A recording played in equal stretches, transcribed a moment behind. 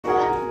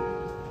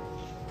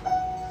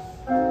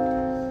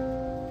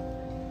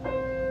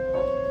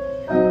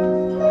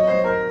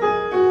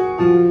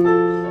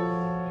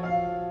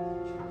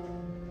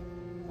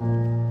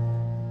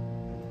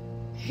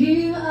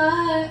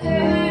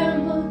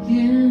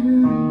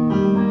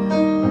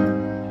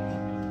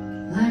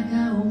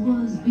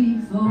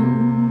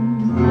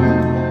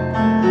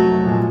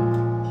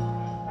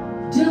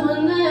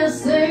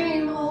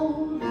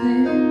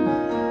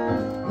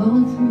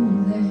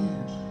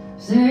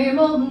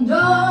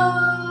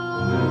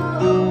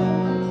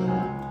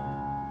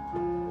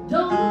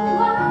Don't know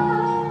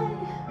why,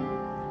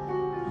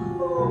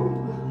 who,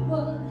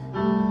 what,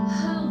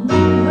 how,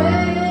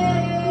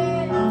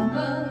 where,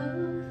 but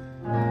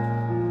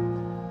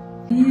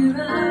here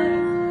I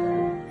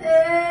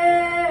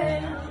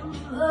am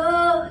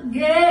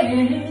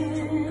again.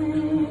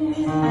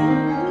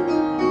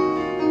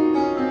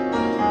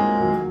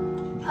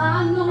 I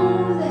know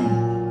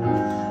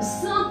that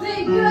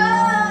something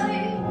good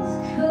is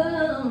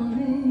coming.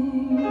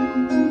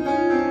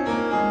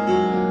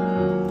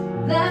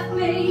 That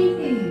fate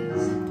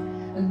is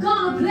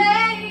gonna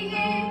play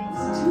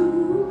its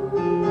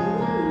tune,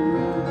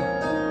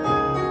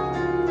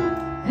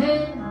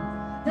 and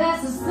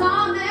that's the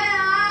song that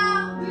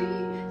I'll be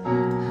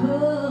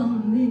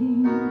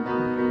humming.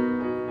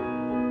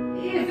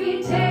 If it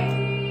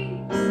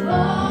takes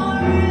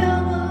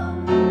forever,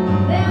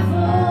 then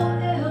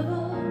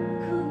forever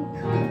couldn't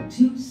come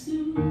too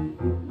soon.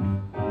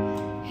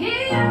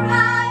 Here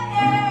I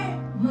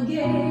am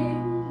again,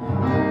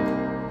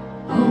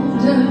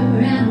 older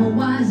and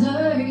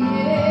wiser,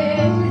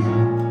 yeah,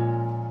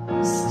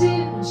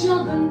 still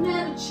jumping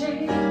at a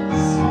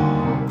chance,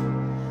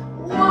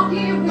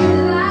 walking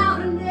without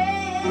a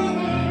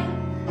name.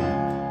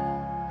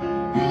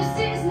 This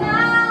is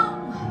now,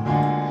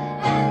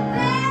 and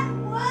that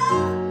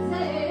was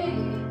then.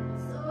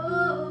 So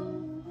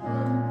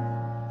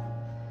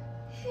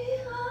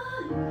here I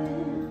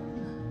am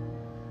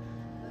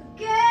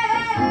again.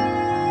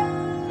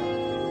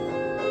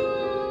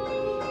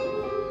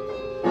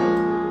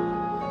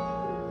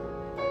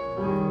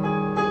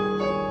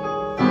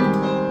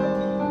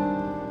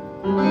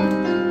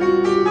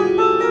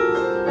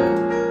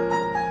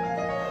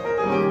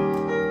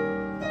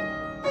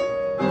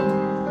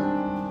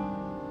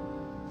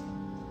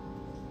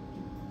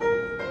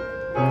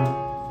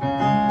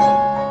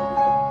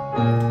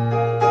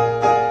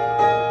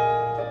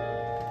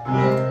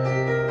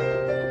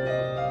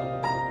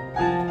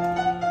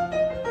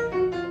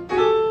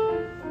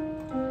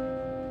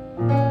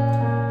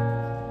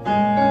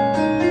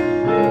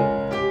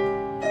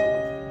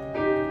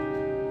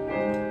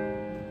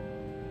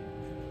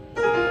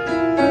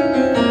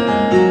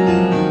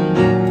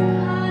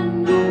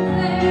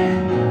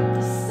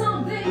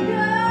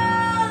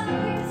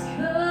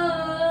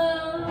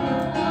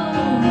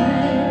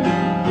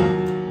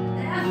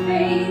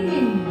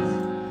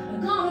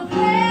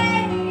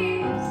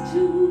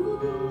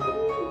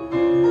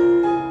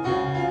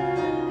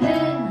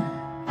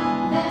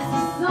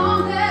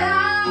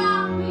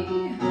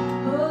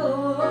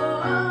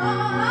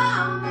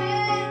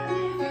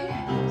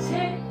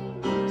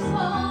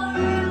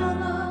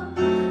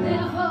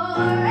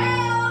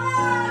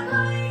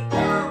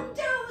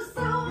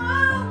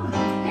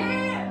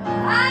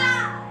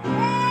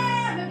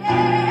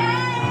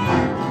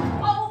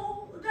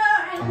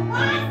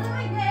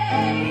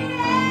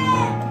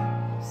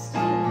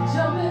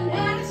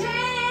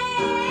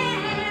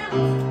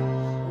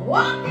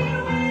 Walking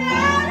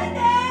without a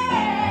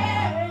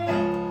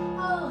name.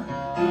 Oh,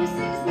 this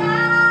is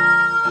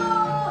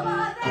now,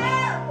 but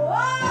there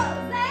was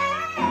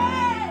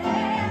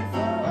then.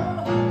 So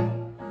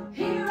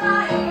here I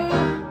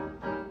am.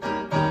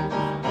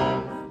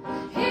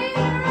 Here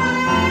I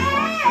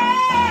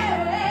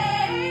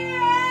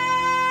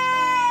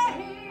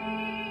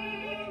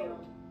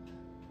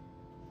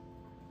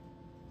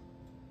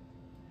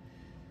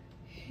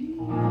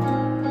am.